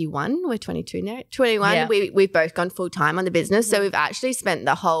 2021, we're 22 now, 21, we've both gone full time on the business. So we've actually spent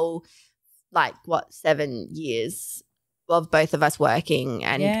the whole 7 years of both of us working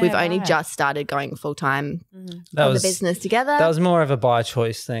and we've only just started going full time on the business together. That was more of a by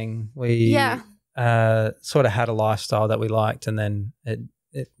choice thing. We sort of had a lifestyle that we liked and then it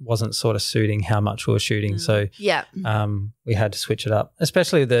wasn't sort of suiting how much we were shooting. So we had to switch it up,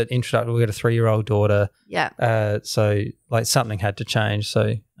 especially the introduction. We got a 3-year-old daughter. So like something had to change.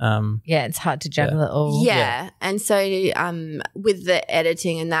 So it's hard to juggle it all. And so with the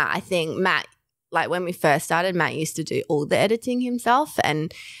editing and that, I think Matt, like when we first started, Matt used to do all the editing himself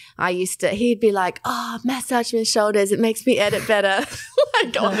and he'd be like, oh, massage my shoulders, it makes me edit better.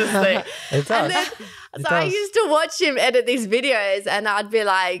 Like honestly. It does. And then, I used to watch him edit these videos and I'd be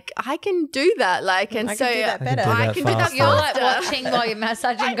like, I can do that. Like, and I can do that better. I can do that You're like watching while you're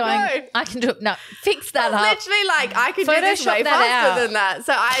massaging going, I can do it. No, fix that up. Literally like I could do this way faster than that.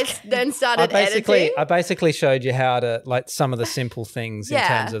 So I then started editing. I basically showed you how to like some of the simple things in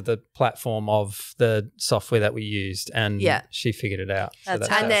terms of the platform of the software that we used and she figured it out.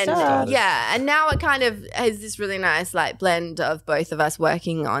 And now it kind of has this really nice like blend of both of us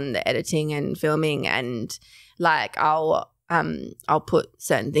working on the editing and filming and like I'll put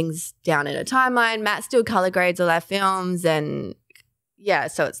certain things down in a timeline. Matt still color grades all our films and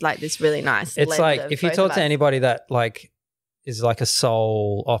so it's like this really nice It's like if you talk to anybody that like is like a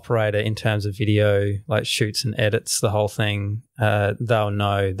sole operator in terms of video, like shoots and edits the whole thing, they'll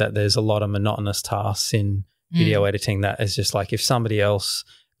know that there's a lot of monotonous tasks in video editing that is just like if somebody else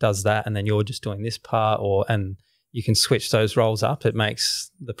does that and then you're just doing this part and you can switch those roles up, it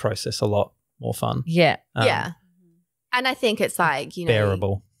makes the process a lot more fun. And I think it's like, you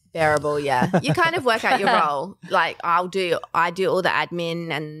know, bearable, you kind of work out your role. Like I do all the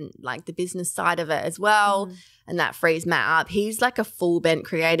admin and like the business side of it as well, and that frees Matt up. He's like a full bent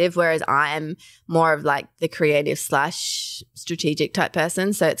creative, whereas I am more of like the creative / strategic type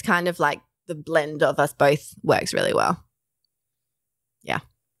person. So it's kind of like the blend of us both works really well.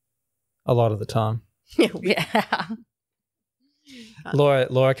 A lot of the time.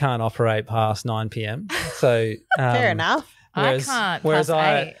 Laura can't operate past 9 p.m. So fair enough. I can't. Whereas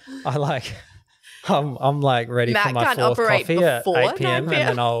I'm like ready Matt for my fourth coffee at 8 p.m.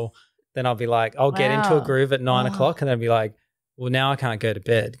 and then I'll be like, I'll get into a groove at 9 o'clock and then be like, well, now I can't go to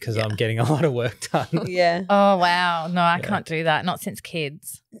bed because I'm getting a lot of work done. Oh, wow. No, I can't do that. Not since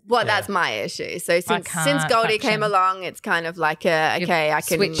kids. Well, that's my issue. So since Goldie came along, it's kind of like I can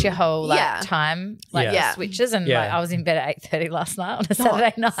switch your whole time, switches. And like, I was in bed at 8:30 last night on a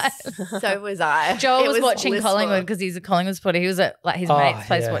Saturday night. So was I. Joel was watching Collingwood because he's a Collingwood supporter. He was at like his mate's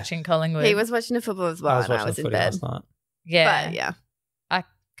place watching Collingwood. He was watching the football as well, and I was in bed. Last night. But I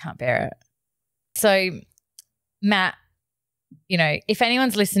can't bear it. So, Matt, you know, if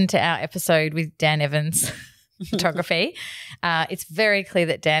anyone's listened to our episode with Dan Evans photography, it's very clear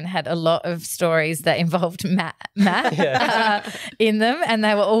that Dan had a lot of stories that involved Matt in them, and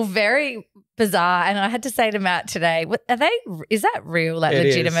they were all very bizarre. And I had to say to Matt today, is that real, like It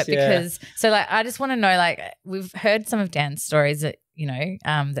legitimate? is, yeah. Because so like I just want to know, like we've heard some of Dan's stories that, you know,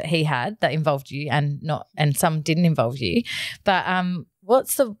 that he had that involved you and some didn't involve you. But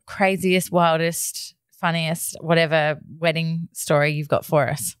what's the craziest, wildest, funniest, whatever wedding story you've got for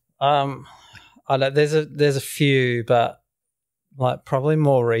us? I know there's a few, but like probably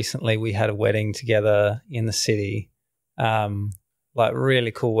more recently we had a wedding together in the city, like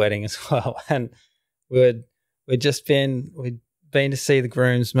really cool wedding as well. And we'd been to see the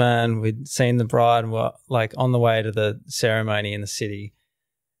groomsman, we'd seen the bride, and we're like on the way to the ceremony in the city.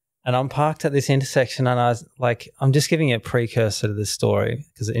 And I'm parked at this intersection, and I was like, I'm just giving you a precursor to this story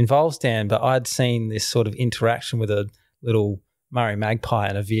because it involves Dan, but I'd seen this sort of interaction with a little Murray magpie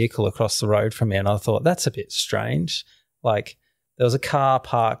in a vehicle across the road from me, and I thought, that's a bit strange. Like there was a car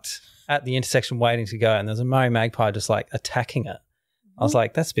parked at the intersection waiting to go, and there's a Murray magpie just like attacking it. I was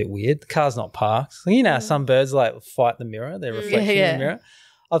like, that's a bit weird. The car's not parked. So, you know, some birds like fight the mirror, their reflection in the mirror.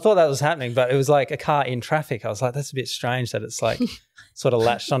 I thought that was happening, but it was like a car in traffic. I was like, that's a bit strange that it's like sort of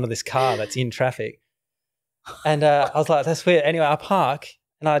latched onto this car that's in traffic. And I was like, that's weird. Anyway, I park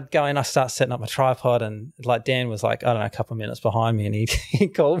and I'd go in, I start setting up my tripod, and like Dan was like, I don't know, a couple of minutes behind me, and he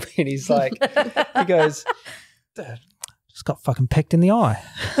called me and he's like, he goes, "Dude, just got fucking pecked in the eye."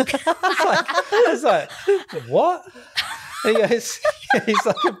 I was like, what? And he goes, he's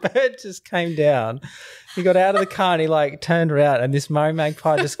like, a bird just came down. He got out of the car and he like turned around, and this Murray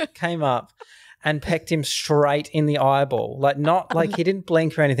magpie just came up and pecked him straight in the eyeball. Like not like he didn't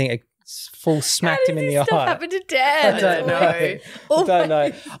blink or anything. It full smacked him in the eye. What happened to Dan? I don't know. I don't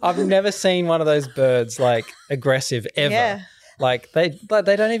know. I've never seen one of those birds like aggressive ever. Yeah. Like they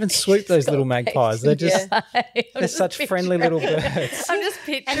don't even swoop those little magpies. They're just they're such friendly little birds. I'm just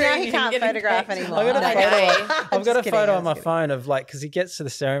picturing. And now he him can't getting photograph pecked. anymore. I've got a photo on my phone of like, because he gets to the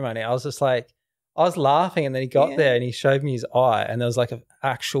ceremony, I was just like, I was laughing, and then he got there and he showed me his eye, and there was like an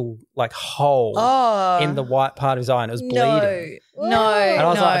actual like hole in the white part of his eye, and it was bleeding. No. And I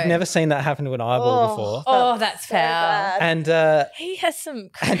was like, I've never seen that happen to an eyeball before. Oh, that's foul. And He has some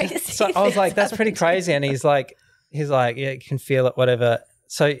crazy. so I was like, that's pretty crazy. And he's like, yeah, you can feel it, whatever.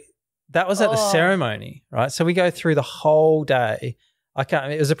 So that was at the ceremony, right? So we go through the whole day.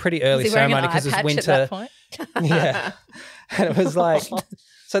 It was a pretty early ceremony because it was winter. At that point? Yeah. And it was like,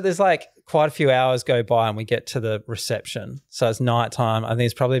 so there's like quite a few hours go by and we get to the reception. So it's nighttime. I think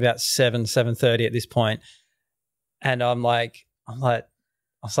it's probably about 7:30 at this point. And I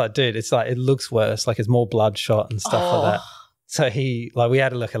was like, dude, it's like, it looks worse. Like it's more bloodshot and stuff like that. So we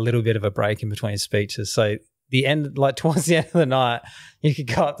had like a little bit of a break in between speeches. So towards the end of the night, you could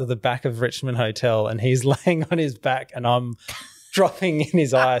go up to the back of Richmond Hotel and he's laying on his back and I'm dropping in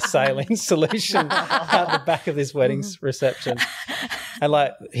his eye saline solution out the back of this wedding reception. And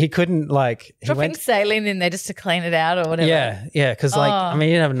like he couldn't like dropping saline in there just to clean it out or whatever. Yeah, because like I mean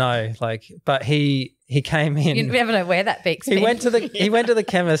you never know, like, but he came in. You never know where that beak's been. He went to the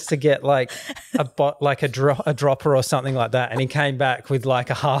chemist to get like a dropper or something like that, and he came back with like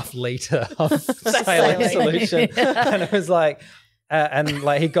a half litre of saline solution, and it was like, and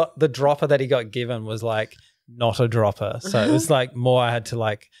like he got the dropper that he got given was like not a dropper, so it was like more I had to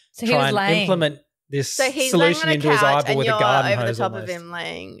like try and implement this solution into his eyeball with a garden hose. Over the top almost. of him,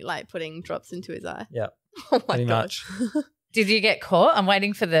 laying like putting drops into his eye. Yeah, oh my pretty gosh. much. Did you get caught? I'm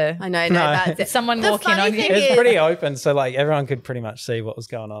waiting for the. I know. No. That's it. Someone The walk in funny on you. thing It was is- pretty open, so like everyone could pretty much see what was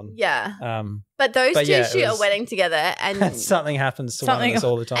going on. Yeah. But those two yeah, it shoot a was- wedding together, and Something happens to one Something- of us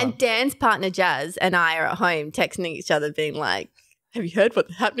all the time. and Dan's partner Jazz and I are at home texting each other, being like, "Have you heard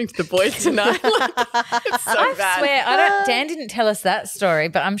what's happening to the boys tonight?" Like, it's so I bad. swear, Dan didn't tell us that story,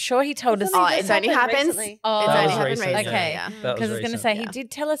 but I'm sure he told us. Oh, it's only happens. recently. Oh, It's That only was happened recent, recently. okay. Yeah. That Because I was going to recent. say he Yeah.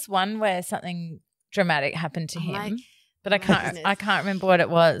 did tell us one where something dramatic happened to Oh him, my- but I can't goodness. remember what it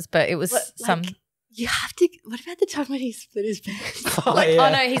was. But it was What, some. like, you have to. What about the time when he split his pants? Oh, Oh yeah.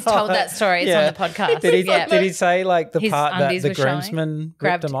 no, he's told that story. It's Yeah. on the podcast. Did he? Yeah. Did he say like the His part that undies the were showing? groomsman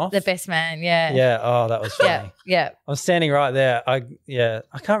Grabbed ripped him off? the best man. Yeah. Yeah. Oh, that was funny. Yeah. Yeah. I was standing right there. I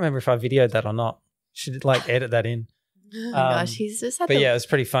can't remember if I videoed that or not. Should like edit that in. Oh my gosh, he's just had But the yeah, it was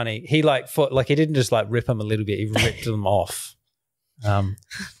pretty funny. He he didn't just like rip them a little bit. He ripped them off.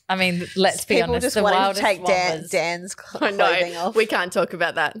 I mean, let's be People honest. just The wanted to wildest take one was Dan's I clothing know. off. We can't talk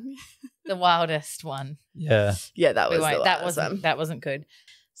about that. the wildest one. Yeah. Yeah, that We was won't. the That last wasn't. one. That wasn't good.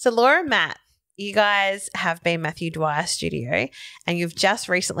 So Laura and Matt, you guys have been Matthew Dwyer Studio, and you've just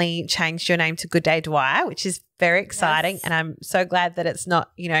recently changed your name to Good Day Dwyer, which is Very exciting. Yes. And I'm so glad that it's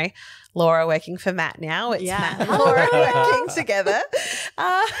not, you know, Laura working for Matt now. It's Yeah. Matt and Laura working together.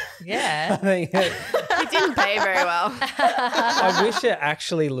 Yeah. I think He didn't pay very well. I wish it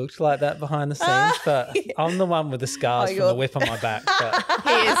actually looked like that behind the scenes, but I'm the one with the scars from the whip on my back. But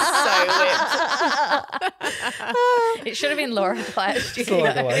He is so whipped. It should have been Laura Dwyer Studio.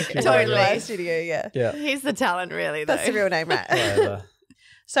 Laura Dwyer Studio. Totally. Studio, yeah. yeah. He's the talent, really, though. That's the real name, Matt. Whatever.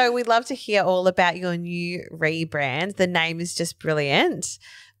 So we'd love to hear all about your new rebrand. The name is just brilliant.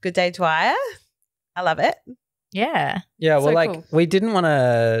 Good Day Dwyer. I love it. Yeah. Yeah, well, So like cool. we didn't want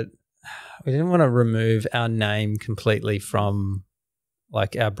to remove our name completely from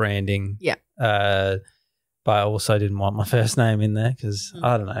like our branding. Yeah. But I also didn't want my first name in there because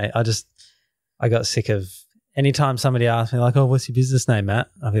I don't know. I got sick of anytime somebody asked me like, "Oh, what's your business name, Matt?"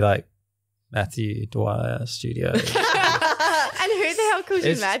 I'd be like, Matthew Dwyer Studio. And who the hell calls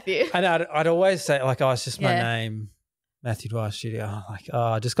you Matthew? And I'd always say like, "Oh, it's just my Yeah. name, Matthew Dwyer Studio." I'm like,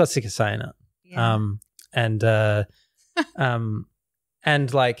 oh, I just got sick of saying it. Yeah.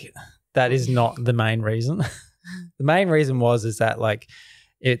 And like that is not the main reason. The main reason is that like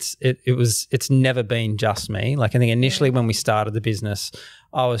it's never been just me. Like I think initially when we started the business,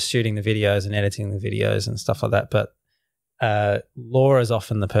 I was shooting the videos and editing the videos and stuff like that. But Laura's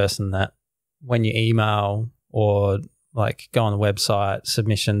often the person that when you email or like go on the website,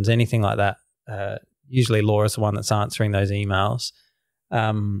 submissions, anything like that, usually Laura's the one that's answering those emails.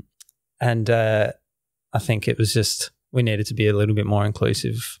 I think it was just we needed to be a little bit more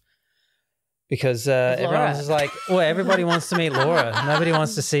inclusive because everyone's just like, well, everybody wants to meet Laura. Nobody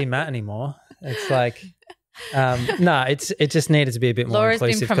wants to see Matt anymore. It's like, it just needed to be a bit more Laura's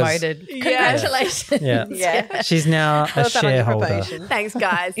inclusive. been promoted. Congratulations. Yeah. Yeah. She's now a Well done on your shareholder. promotion. Thanks,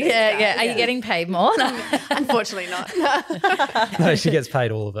 guys. Yeah, Thanks, yeah. guys. Are you getting paid more? No. Unfortunately not. No, she gets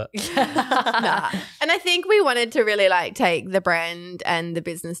paid all of it. Nah. And I think we wanted to really like take the brand and the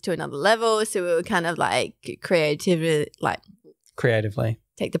business to another level. So we were kind of like creatively, like Creatively.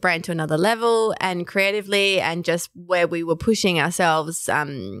 take the brand to another level and creatively and just where we were pushing ourselves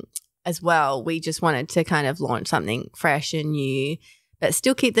as well. We just wanted to kind of launch something fresh and new, but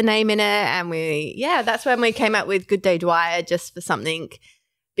still keep the name in it. And that's when we came up with Good Day Dwyer, just for something a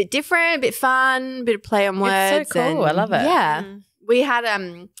bit different, a bit fun, a bit of play on words. It's so cool. I love it. Yeah. We had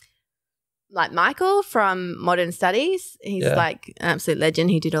like Michael from Modern Studies. He's like an absolute legend.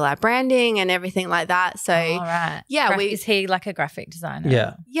 He did all our branding and everything like that. So All right. yeah, is he like a graphic designer?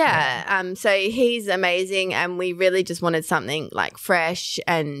 Yeah. yeah. So he's amazing, and we really just wanted something like fresh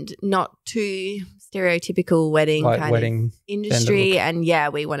and not too stereotypical wedding Like kind wedding of industry. look. And yeah,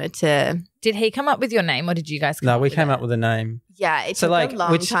 we wanted to. Did he come up with your name or did you guys come No, up we with came it? up with a name. Yeah, it So, took like, a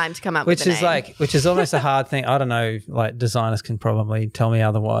long time to come up Which with a is name. which is almost a hard thing. I don't know, like designers can probably tell me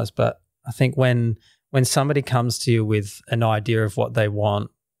otherwise, but I think when somebody comes to you with an idea of what they want,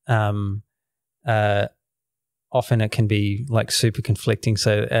 often it can be like super conflicting.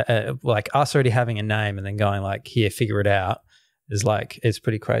 So like us already having a name and then going like, here, figure it out is like, it's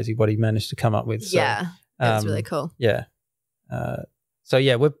pretty crazy what he managed to come up with. So, yeah, it was really cool. Yeah. So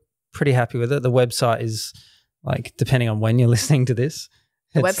yeah, we're pretty happy with it. The website is like, depending on when you're listening to this,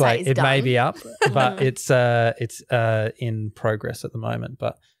 The it's website like is it may done. be up, but it's in progress at the moment.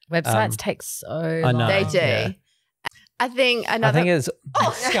 But Websites take so long. I know. They do. yeah. I think another. I think it's.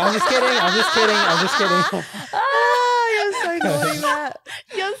 I'm just kidding. Oh, you're so naughty, Matt.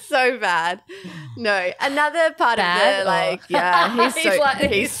 You're so bad. No, another part Bad of or- the like, yeah,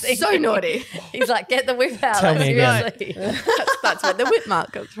 he's He's so naughty. He's like, get the whip out. Tell like, me again. seriously. That's where the whip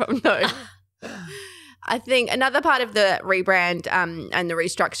mark comes from. No. I think another part of the rebrand and the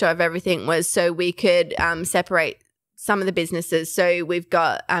restructure of everything was so we could separate some of the businesses. So we've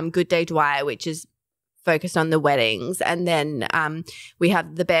got Good Day Dwyer, which is focused on the weddings. And then we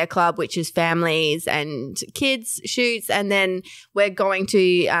have the Bear Club, which is families and kids shoots. And then we're going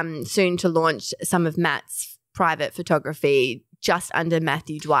to soon to launch some of Matt's private photography just under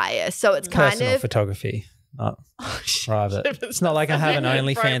Matthew Dwyer. So it's kind Personal of photography, not private. It's not like I have an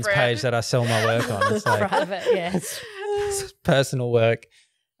OnlyFans page that I sell my work on. It's like Private, yeah. it's personal work.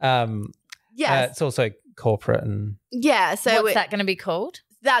 yes. It's also corporate and Yeah. So What's that going to be called?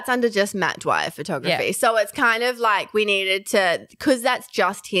 that's under just Matt Dwyer Photography. Yeah. So it's kind of like we needed to, because that's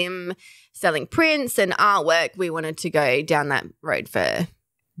just him selling prints and artwork, we wanted to go down that road for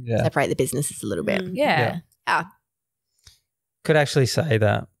separate the businesses a little bit. Yeah. could actually say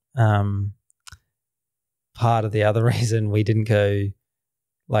that part of the other reason we didn't go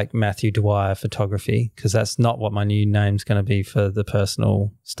like Matthew Dwyer Photography, because that's not what my new name's going to be for the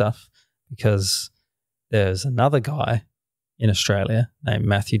personal stuff, because there's another guy in Australia named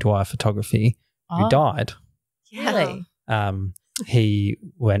Matthew Dwyer Photography who died. Really? He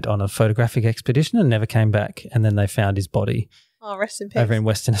went on a photographic expedition and never came back. And then they found his body Oh, rest in peace. over in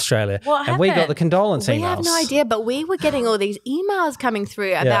Western Australia. What and we got the happened? condolence emails. We have no idea, but we were getting all these emails coming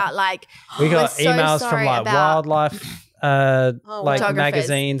through about like We got we're so emails from sorry like about- wildlife like Photographers.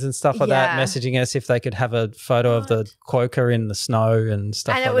 magazines and stuff like that, Yeah. messaging us if they could have a photo of the quokka in the snow and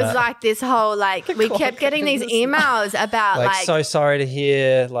stuff And like it was that. like this whole like we kept getting these emails about like so sorry to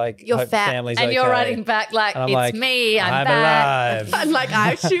hear, like Your hope fat- family's And okay. you're writing back like, And I'm it's like, me, I'm back. alive. and like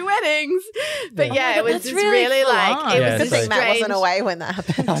I have 2 weddings. But yeah, it was That's just really really like fun. it Yeah, was Good so- this thing Matt strange. wasn't away when that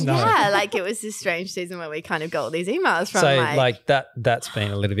happened. I know. Yeah, like it was this strange season where we kind of got all these emails from So like that's been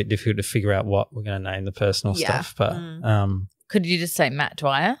a little bit difficult to figure out what we're going to name the personal Yeah. stuff. But Could you just say Matt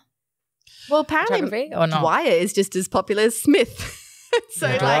Dwyer? well apparently Photography or not? Dwyer is just as popular as Smith. So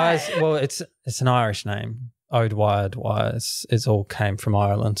like Dwyer's, well, it's an Irish name. Dwyer. It's all came from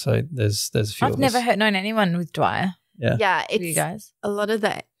Ireland. So there's a few. I've of never us. known anyone with Dwyer. Yeah. yeah, You it's guys? a lot of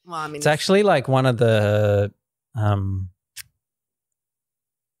the well, I mean It's actually like one of the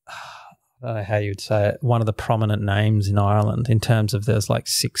I don't know how you'd say it, one of the prominent names in Ireland in terms of there's like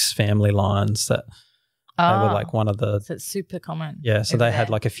 6 family lines that they were like one of the So it's super common. so over they had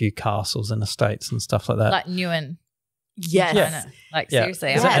there. like a few castles and estates and stuff like that. Like Newen. yes. Yeah. China. Like Yeah.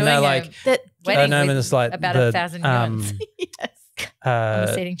 seriously. Is I'm it- and doing they're a like- That wedding no, with it's like about the, 1,000 Newens. yes.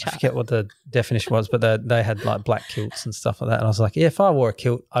 the seating I chart. forget what the definition was, but they had like black kilts and stuff like that. And I was like, yeah, if I wore a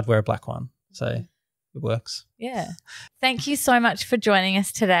kilt, I'd wear a black one. So it works. Yeah. Thank you so much for joining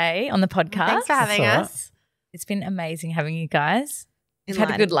us today on the podcast. Thanks for having all right. us. It's been amazing having you guys. You've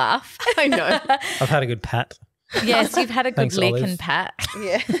had a good laugh. I know. I've had a good pat. Yes, you've had a good Thanks, lick Olive. and pat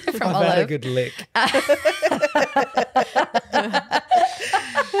Yeah. from I've Olive. had a good lick.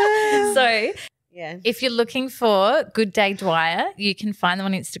 So Yeah. if you're looking for Good Day Dwyer, you can find them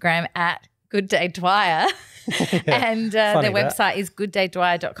on Instagram at Good Day Dwyer. And their Funny that. website is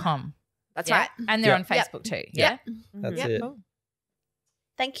gooddaydwyer.com. That's Yeah? right. And they're Yep. on Facebook too. Yeah. That's Yep. it. Cool.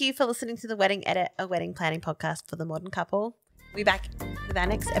 Thank you for listening to the Wedding Edit, a wedding planning podcast for the modern couple. We'll be back with our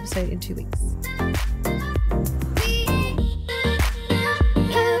next episode in 2 weeks.